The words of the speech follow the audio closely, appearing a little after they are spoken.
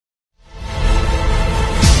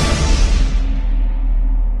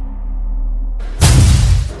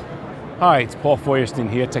Hi, it's Paul Feuerstein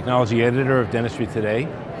here, Technology Editor of Dentistry Today.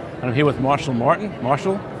 And I'm here with Marshall Martin.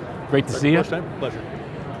 Marshall, great to see you. Pleasure.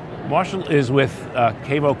 Marshall is with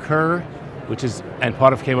Cavo Kerr, and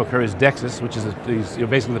part of Cavo Kerr is DEXis, which is you're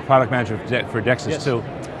basically the product manager for DEXis Yes. too.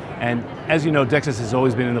 And as you know, DEXis has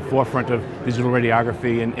always been in the forefront of digital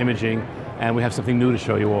radiography and imaging, and we have something new to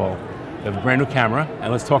show you all. We have a brand new camera,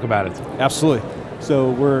 and let's talk about it. Absolutely.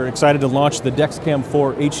 So we're excited to launch the DEXcam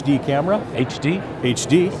 4 HD camera. HD?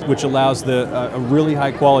 HD, which allows a really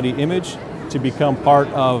high quality image to become part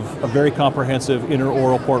of a very comprehensive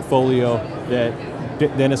intra-oral portfolio that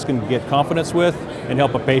dentists can get confidence with and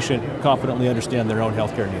help a patient confidently understand their own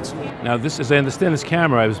healthcare needs. Now this, as I understand this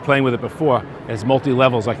camera, I was playing with it before, it has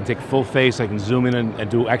multi-levels. I can take full face, I can zoom in and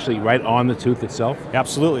do actually right on the tooth itself.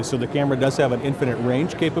 Absolutely, so the camera does have an infinite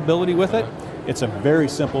range capability with it. It's a very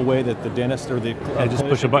simple way that the dentist or the just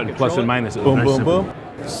push a button, plus and minus. Boom, boom, boom.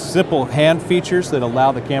 Simple hand features that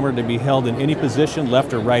allow the camera to be held in any position,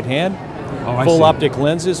 left or right hand. Full optic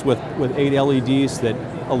lenses with 8 LEDs that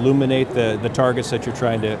illuminate the targets that you're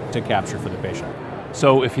trying to capture for the patient.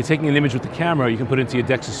 So if you're taking an image with the camera, you can put it into your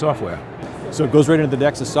DEXis software. So it goes right into the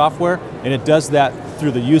DEXis software, and it does that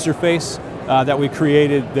through the user face that we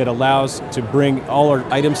created that allows to bring all our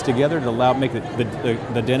items together to make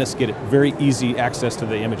the dentist get very easy access to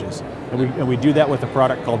the images. And we do that with a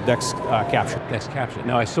product called DEXcapture. DEXcapture.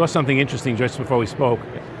 Now I saw something interesting just before we spoke,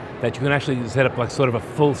 that you can actually set up like sort of a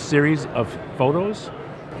full series of photos.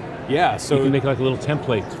 Yeah, so you can make like a little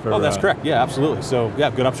template for. Oh, that's correct. Yeah, absolutely. So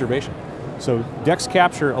yeah, good observation. So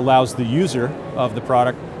DEXcapture allows the user of the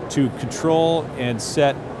product to control and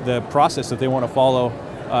set the process that they want to follow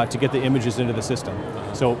to get the images into the system.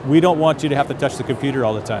 So we don't want you to have to touch the computer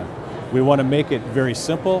all the time. We want to make it very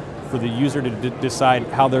simple for the user to decide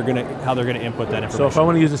how they're going to input that information. So if I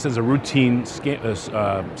want to use this as a routine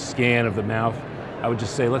scan of the mouth, I would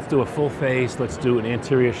just say, let's do a full face, let's do an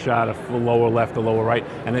anterior shot, a full lower left, a lower right,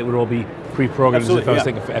 and it would all be pre-programmed as if I was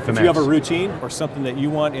taking FMS. If you have a routine or something that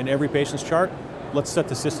you want in every patient's chart, let's set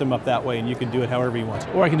the system up that way and you can do it however you want.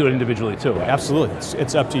 Or I can do it individually too. Right? Absolutely,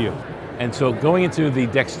 it's up to you. And so going into the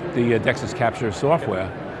DEXisCapture software,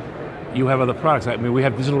 you have other products. I mean, we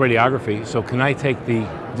have digital radiography, so can I take the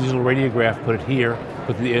digital radiograph, put it here,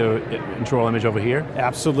 put the intra-oral image over here?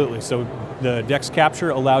 Absolutely. So the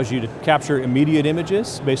DEXcapture allows you to capture immediate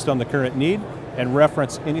images based on the current need and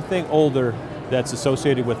reference anything older that's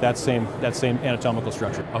associated with that same anatomical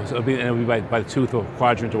structure. Oh, so it'll be by the tooth or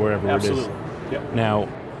quadrant or wherever it is. Absolutely. Yep. Now,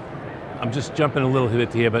 I'm just jumping a little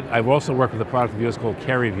bit here, but I've also worked with a product of yours called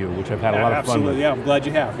CaryView, which I've had a lot of fun with. Yeah, I'm glad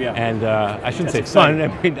you have. Yeah. And I shouldn't say fun.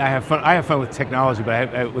 I mean, I have fun with technology,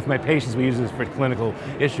 but with my patients, we use this for clinical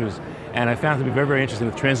issues. And I found it to be very, very interesting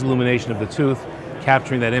with transillumination of the tooth,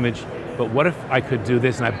 capturing that image. But what if I could do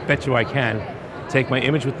this, and I bet you I can, take my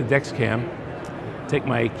image with the DEXcam, take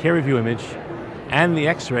my CaryView image, and the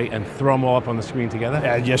X-ray and throw them all up on the screen together?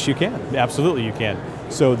 Yes, you can. Absolutely, you can.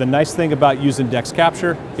 So the nice thing about using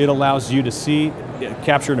DEXcapture, it allows you to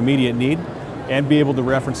capture an immediate need and be able to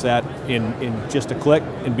reference that in just a click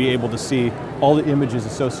and be able to see all the images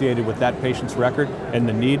associated with that patient's record and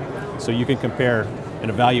the need, so you can compare and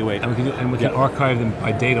evaluate. And we can archive them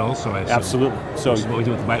by date also, I assume. Absolutely. So what we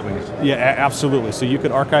do with the bite wings. Yeah, absolutely. So you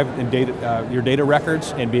could archive your data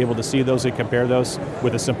records and be able to see those and compare those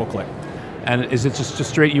with a simple click. And is it just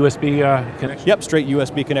straight USB connection? Yep, straight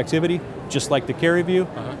USB connectivity, just like the CaryView,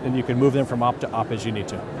 and you can move them from op to op as you need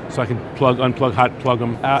to. So I can unplug, hot plug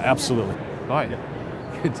them? Absolutely. Right. Yeah.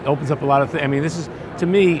 It opens up a lot of things. I mean, this is, to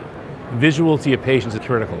me, visual to your patients is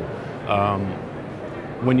critical.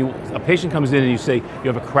 When a patient comes in and you say,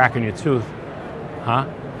 you have a crack in your tooth,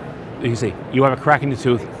 you say, you have a crack in your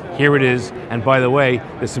tooth, here it is, and by the way,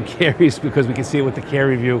 there's some caries because we can see it with the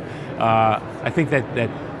CaryView. I think that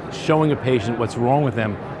showing a patient what's wrong with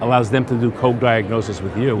them allows them to do co-diagnosis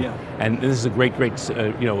with you, and this is a great,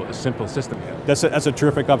 simple system. That's a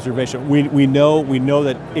terrific observation. We know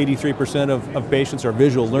that 83% of patients are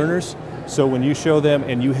visual learners, so when you show them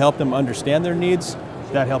and you help them understand their needs,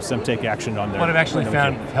 that helps them take action on their. What I've actually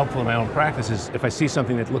found helpful in my own practice is if I see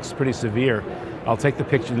something that looks pretty severe, I'll take the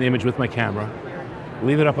picture and the image with my camera,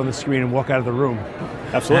 leave it up on the screen and walk out of the room.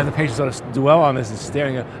 Absolutely. And have the patient sort of dwell on this and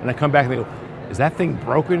staring at it, and I come back and they go, is that thing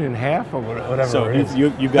broken in half or whatever? So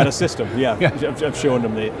you've got a system, of showing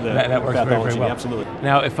them the that works pathology. Very well. Absolutely.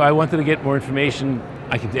 Now, if I wanted to get more information,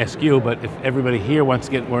 I could ask you, but if everybody here wants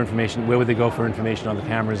to get more information, where would they go for information on the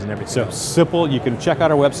cameras and everything? So simple, you can check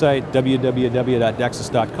out our website,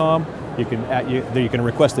 www.dexis.com. You can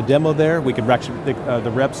request a demo there. We can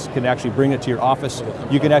the reps can actually bring it to your office.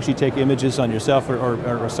 You can actually take images on yourself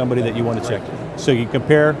or somebody that you want to check. So you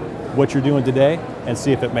compare what you're doing today and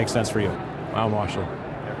see if it makes sense for you. Wow, Marshall.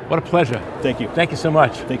 What a pleasure. Thank you. Thank you so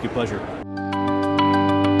much. Thank you, pleasure.